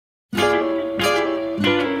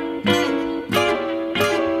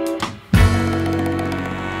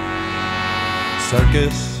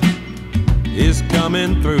circus is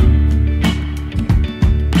coming through.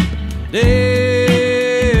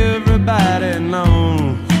 Everybody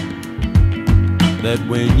knows that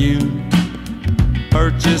when you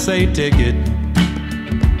purchase a ticket,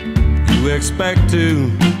 you expect to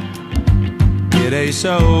get a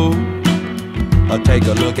show. Take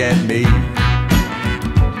a look at me,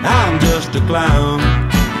 I'm just a clown,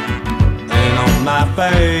 and on my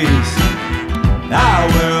face I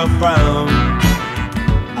wear a frown.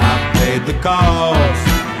 I paid the cost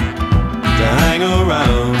to hang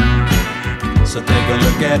around, so take a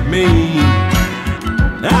look at me,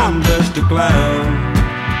 I'm just a clown.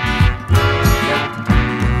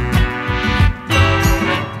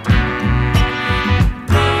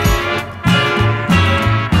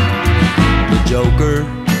 Joker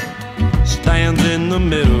stands in the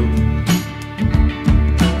middle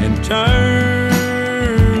and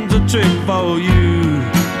turns a trick for you,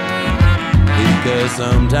 because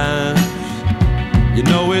sometimes you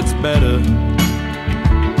know it's better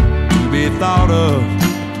to be thought of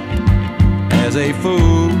as a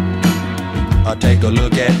fool. Take a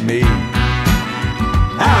look at me,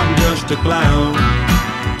 I'm just a clown,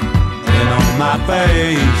 and on my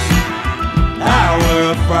face I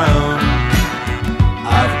wear a frown.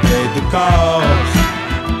 I've paid the cost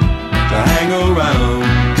to hang around,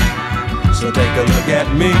 so take a look at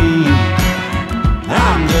me,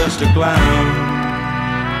 I'm just a clown.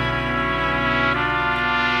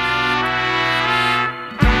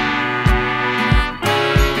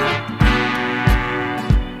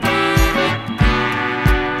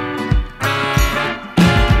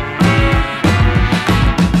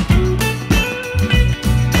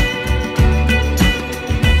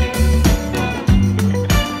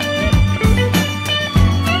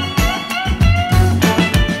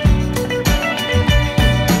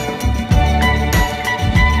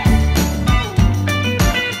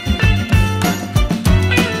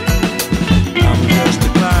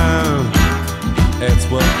 That's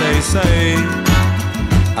what they say.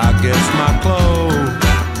 I guess my clothes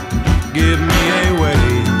give me away.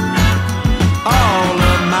 All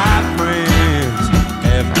of my friends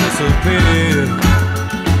have disappeared.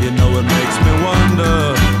 You know it makes me wonder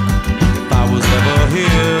if I was ever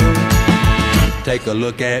here. Take a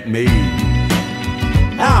look at me,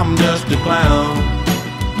 I'm just a clown,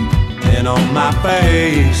 and on my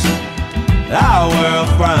face I wear a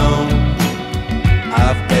frown.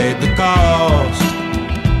 I've paid the cost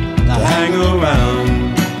to hang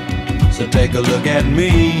around, so take a look at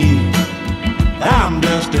me, I'm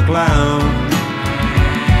just a clown.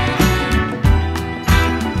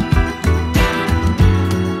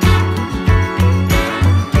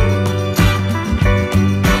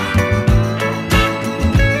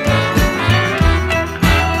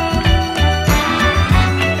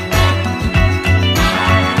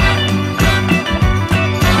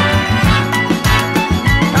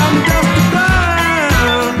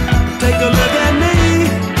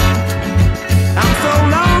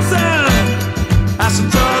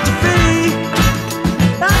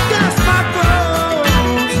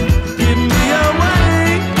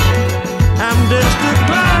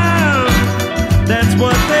 That's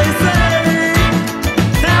what they say.